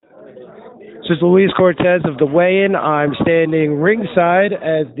This is Luis Cortes of the weigh-in. I'm standing ringside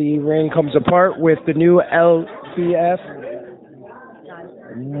as the ring comes apart with the new LBF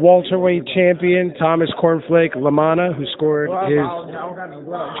welterweight champion Thomas Cornflake LaManna, who scored his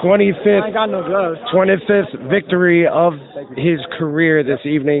 25th victory of his career this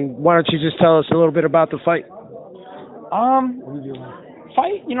evening. Why don't you just tell us a little bit about the fight?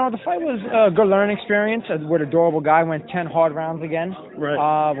 The fight was a good learning experience with a durable guy. Went 10 hard rounds again.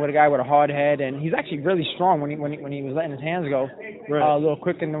 Right. With a guy with a hard head, and he's actually really strong when he was letting his hands go. Right. A little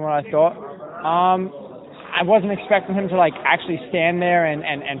quicker than what I thought. I wasn't expecting him to actually stand there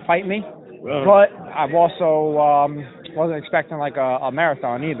and fight me, but I've also wasn't expecting a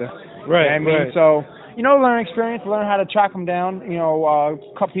marathon either. Right. You know what I mean? Right. So learn experience, learn how to track him down.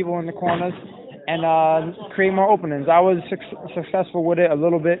 Cut people in the corners. And create more openings. I was successful with it a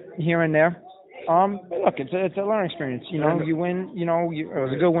little bit here and there. But look, it's a learning experience. You win. It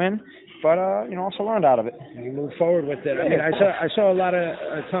was a good win, but also learned out of it. You move forward with it. I mean, I saw a lot of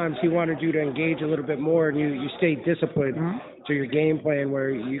times he wanted you to engage a little bit more, and you stayed disciplined to your game plan, where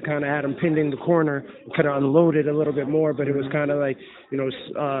you kind of had him pinned in the corner, kind of unloaded a little bit more, but it was kind of like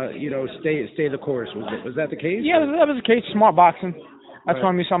stay the course. Was that the case? Yeah, that was the case. Smart boxing. That's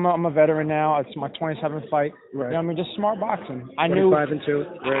why I'm a veteran now. It's my 27th fight. Right. Just smart boxing. I 25 and 2.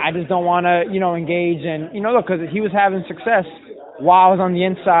 Right. I just don't want to, engage and, look, because he was having success while I was on the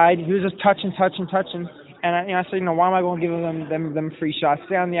inside. He was just touching. And I said, why am I going to give them free shots?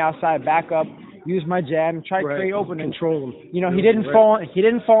 Stay on the outside, back up, use my jab, and try to create openings. Control him. He didn't fall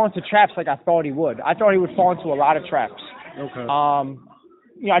into traps like I thought he would. I thought he would fall into a lot of traps. Okay.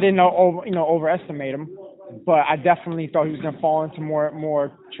 I didn't overestimate him. But I definitely thought he was going to fall into more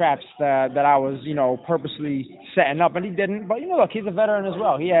traps that I was, purposely setting up, and he didn't. But look, he's a veteran as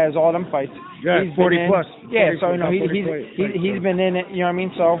well. He has all them fights. Yeah, he's 40 plus. Yeah, so he's been in it. You know what I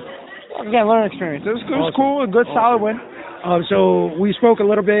mean? So again, learning experience. It was cool, a good solid win. So we spoke a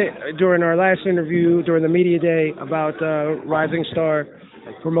little bit during our last interview during the media day about Rising Star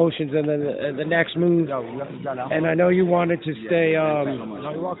Promotions and then the next move. And I know you wanted to stay. I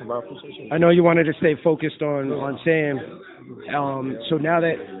know you wanted to stay focused on Sam. So now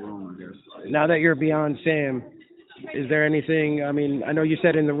that you're beyond Sam, is there anything? I mean, I know you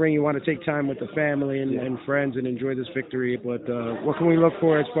said in the ring you want to take time with the family and friends and enjoy this victory. But what can we look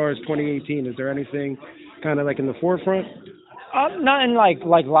for as far as 2018? Is there anything kind of in the forefront? Nothing like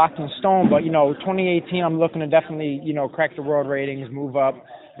locked in stone, but 2018, I'm looking to definitely crack the world ratings, move up,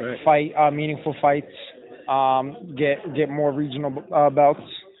 fight meaningful fights, get more regional belts.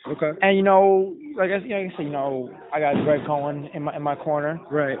 Okay. And I got Greg Cohen in my corner.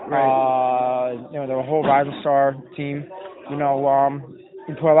 Right. The whole Rising Star team. He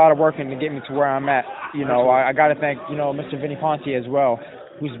put a lot of work in to get me to where I'm at. I got to thank Mr. Vinny Ponte as well,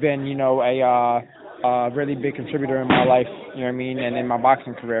 who's been a really big contributor in my life, you know what I mean, and in my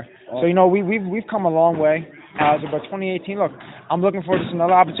boxing career. So, we've come a long way. But 2018, look, I'm looking for just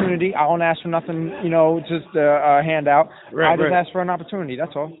another opportunity. I don't ask for nothing, just a handout. I just ask for an opportunity,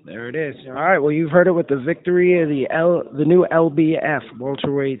 that's all. There it is. All right, well, you've heard it with the victory of the new LBF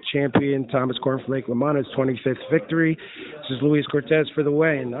welterweight champion, Thomas Cornflake LaManna's 25th victory. This is Luis Cortes for the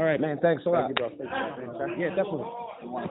weigh-in. All right, man, thanks a lot. Thank you, bro. Yeah, definitely.